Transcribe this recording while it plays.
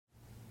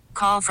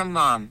call from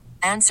mom.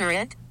 Answer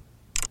it.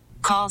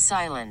 Call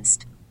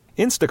silenced.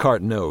 Instacart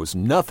knows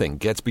nothing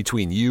gets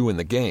between you and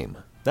the game.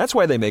 That's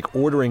why they make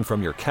ordering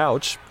from your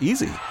couch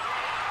easy.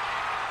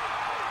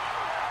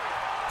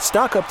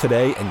 Stock up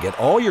today and get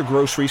all your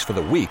groceries for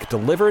the week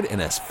delivered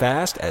in as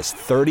fast as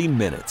 30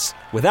 minutes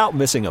without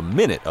missing a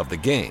minute of the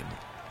game.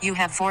 You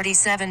have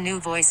 47 new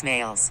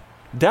voicemails.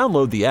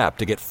 Download the app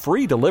to get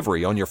free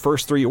delivery on your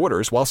first 3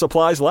 orders while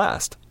supplies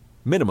last.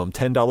 Minimum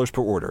 $10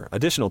 per order.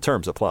 Additional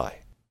terms apply.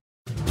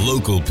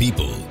 Local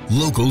people,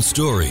 local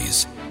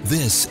stories.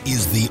 This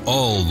is the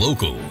All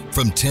Local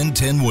from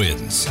 1010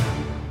 Wins.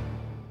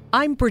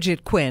 I'm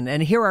Bridget Quinn,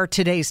 and here are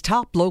today's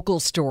top local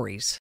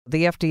stories.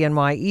 The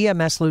FDNY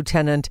EMS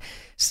lieutenant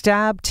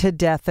stabbed to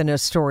death in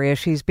Astoria.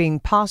 She's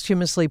being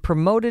posthumously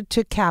promoted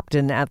to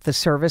captain at the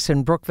service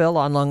in Brookville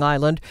on Long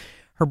Island.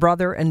 Her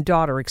brother and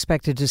daughter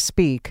expected to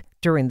speak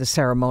during the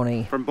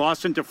ceremony. From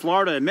Boston to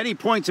Florida and many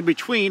points in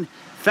between,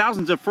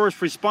 thousands of first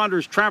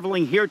responders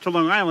traveling here to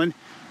Long Island.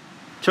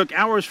 Took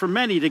hours for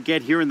many to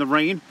get here in the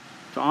rain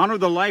to honor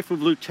the life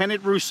of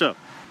Lieutenant Russo.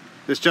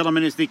 This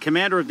gentleman is the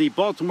commander of the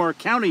Baltimore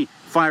County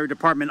Fire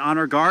Department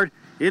Honor Guard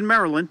in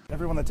Maryland.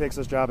 Everyone that takes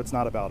this job, it's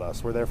not about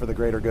us. We're there for the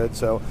greater good,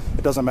 so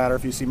it doesn't matter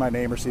if you see my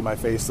name or see my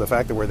face. The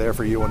fact that we're there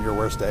for you on your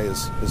worst day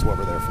is what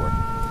we're there for.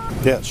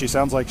 Yeah, she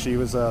sounds like she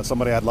was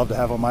somebody I'd love to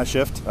have on my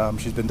shift.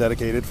 She's been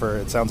dedicated for,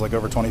 it sounds like,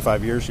 over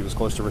 25 years. She was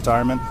close to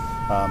retirement.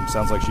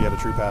 Sounds like she had a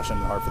true passion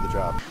and heart for the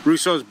job.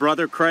 Russo's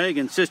brother, Craig,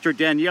 and sister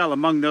Danielle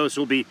among those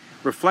who will be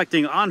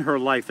reflecting on her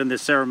life in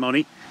this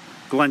ceremony.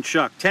 Glenn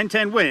Schuck,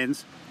 1010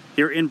 Wins,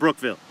 here in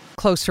Brookville.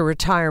 Close to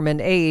retirement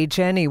age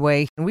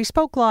anyway. And we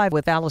spoke live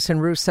with Allison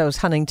Russo's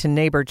Huntington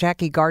neighbor,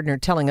 Jackie Gardner,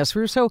 telling us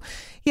Russo,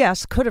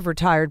 yes, could have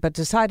retired, but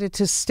decided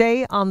to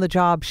stay on the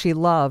job she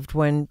loved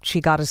when she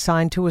got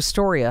assigned to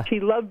Astoria. She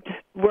loved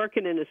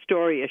working in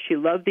Astoria. She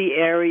loved the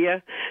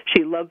area.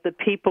 She loved the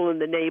people in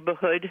the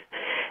neighborhood.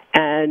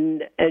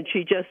 And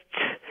she just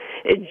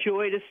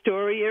enjoyed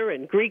Astoria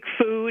and Greek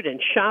food and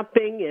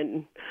shopping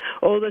and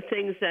all the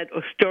things that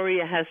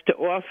Astoria has to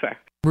offer.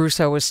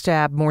 Russo was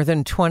stabbed more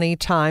than 20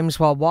 times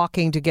while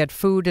walking to get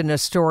food in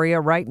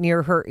Astoria right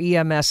near her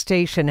EMS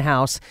station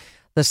house.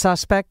 The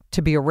suspect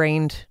to be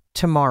arraigned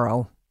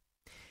tomorrow.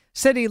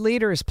 City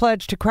leaders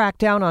pledged to crack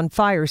down on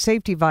fire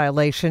safety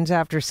violations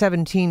after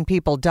 17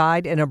 people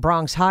died in a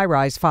Bronx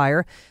high-rise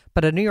fire.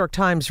 But a New York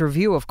Times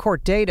review of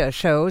court data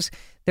shows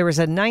there is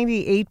a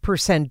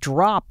 98%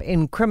 drop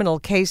in criminal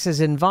cases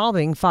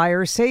involving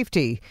fire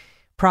safety.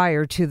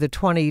 Prior to the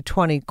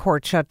 2020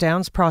 court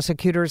shutdowns,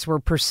 prosecutors were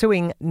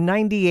pursuing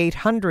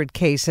 9,800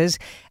 cases.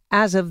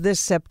 As of this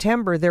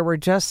September, there were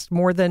just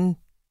more than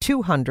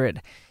 200.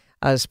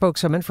 A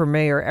spokeswoman for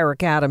Mayor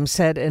Eric Adams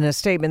said in a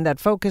statement that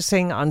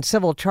focusing on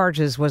civil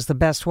charges was the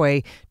best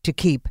way to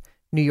keep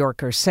New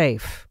Yorkers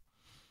safe.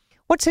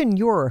 What's in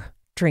your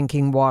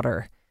drinking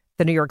water?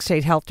 The New York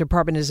State Health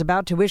Department is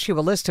about to issue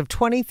a list of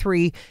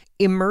 23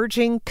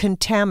 emerging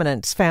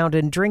contaminants found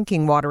in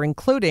drinking water,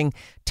 including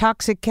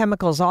toxic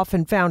chemicals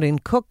often found in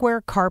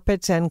cookware,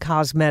 carpets, and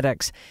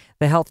cosmetics.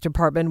 The health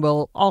department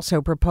will also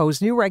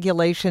propose new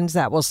regulations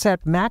that will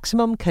set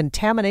maximum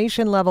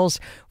contamination levels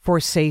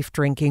for safe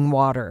drinking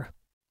water.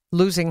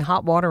 Losing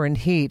hot water and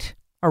heat,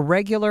 a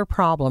regular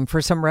problem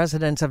for some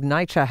residents of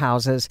NYCHA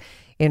houses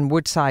in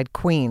Woodside,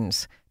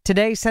 Queens.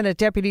 Today, Senate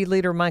Deputy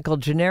Leader Michael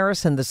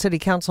Gianaris and the city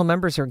council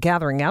members are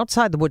gathering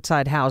outside the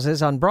Woodside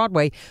houses on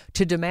Broadway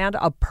to demand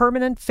a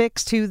permanent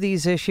fix to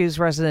these issues.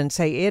 Residents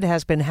say it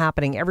has been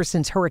happening ever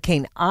since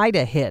Hurricane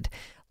Ida hit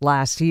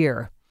last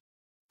year.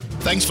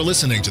 Thanks for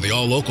listening to the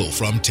All Local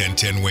from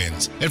 1010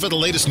 Wins. And for the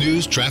latest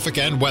news, traffic,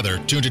 and weather,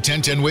 tune to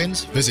 1010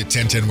 Wins, visit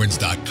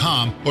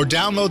 1010wins.com, or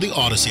download the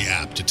Odyssey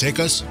app to take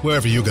us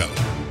wherever you go.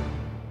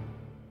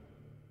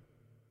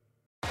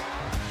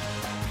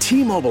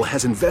 T-Mobile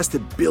has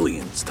invested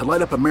billions to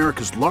light up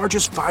America's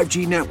largest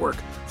 5G network,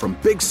 from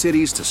big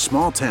cities to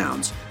small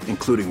towns,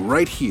 including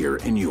right here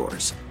in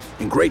yours.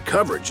 And great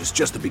coverage is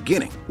just the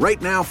beginning. Right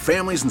now,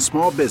 families and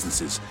small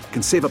businesses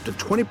can save up to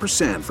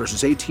 20%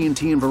 versus AT&T and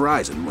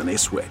Verizon when they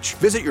switch.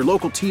 Visit your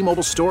local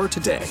T-Mobile store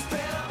today.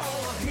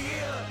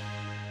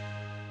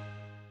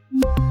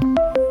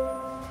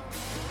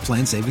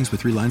 Plan savings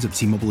with 3 lines of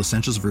T-Mobile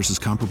Essentials versus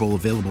comparable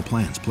available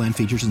plans. Plan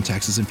features and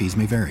taxes and fees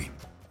may vary.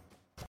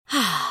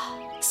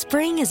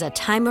 Spring is a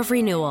time of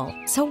renewal,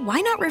 so why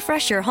not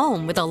refresh your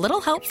home with a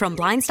little help from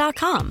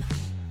Blinds.com?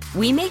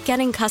 We make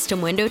getting custom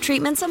window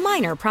treatments a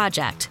minor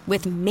project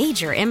with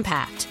major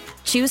impact.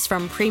 Choose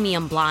from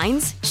premium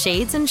blinds,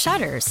 shades, and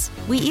shutters.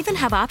 We even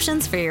have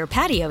options for your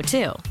patio,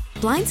 too.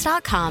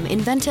 Blinds.com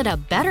invented a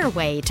better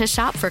way to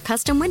shop for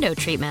custom window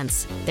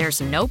treatments. There's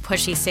no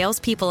pushy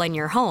salespeople in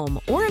your home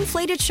or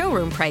inflated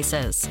showroom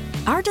prices.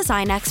 Our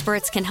design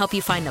experts can help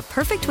you find the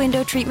perfect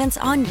window treatments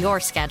on your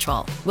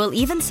schedule. We'll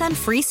even send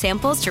free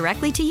samples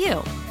directly to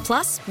you.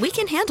 Plus, we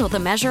can handle the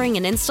measuring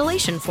and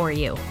installation for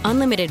you.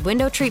 Unlimited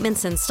window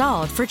treatments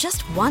installed for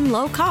just one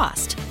low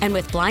cost. And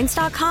with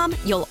Blinds.com,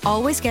 you'll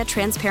always get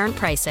transparent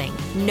pricing.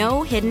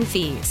 No hidden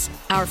fees.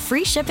 Our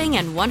free shipping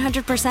and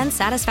 100%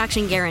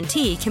 satisfaction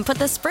guarantee can put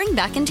the spring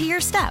back into your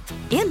step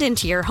and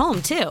into your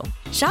home, too.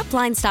 Shop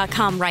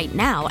Blinds.com right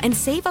now and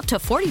save up to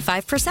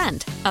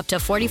 45%. Up to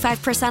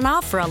 45%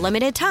 off for a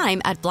limited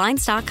time at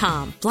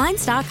Blinds.com.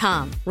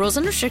 Blinds.com. Rules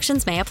and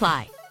restrictions may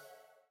apply.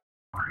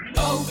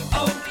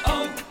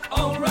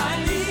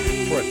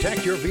 O'Reilly.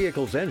 Protect your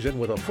vehicle's engine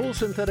with a full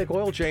synthetic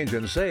oil change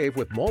and save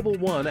with Mobil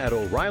 1 at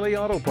O'Reilly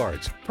Auto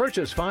Parts.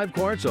 Purchase 5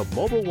 quarts of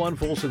Mobil 1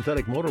 full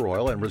synthetic motor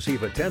oil and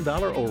receive a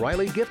 $10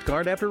 O'Reilly gift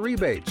card after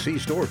rebate. See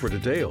store for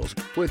details.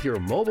 With your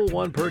Mobil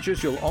 1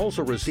 purchase, you'll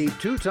also receive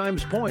 2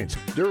 times points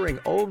during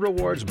O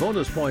Rewards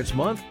Bonus Points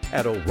Month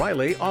at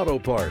O'Reilly Auto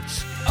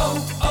Parts.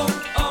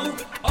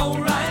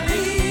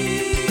 O'Reilly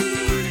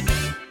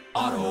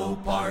Auto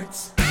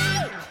Parts.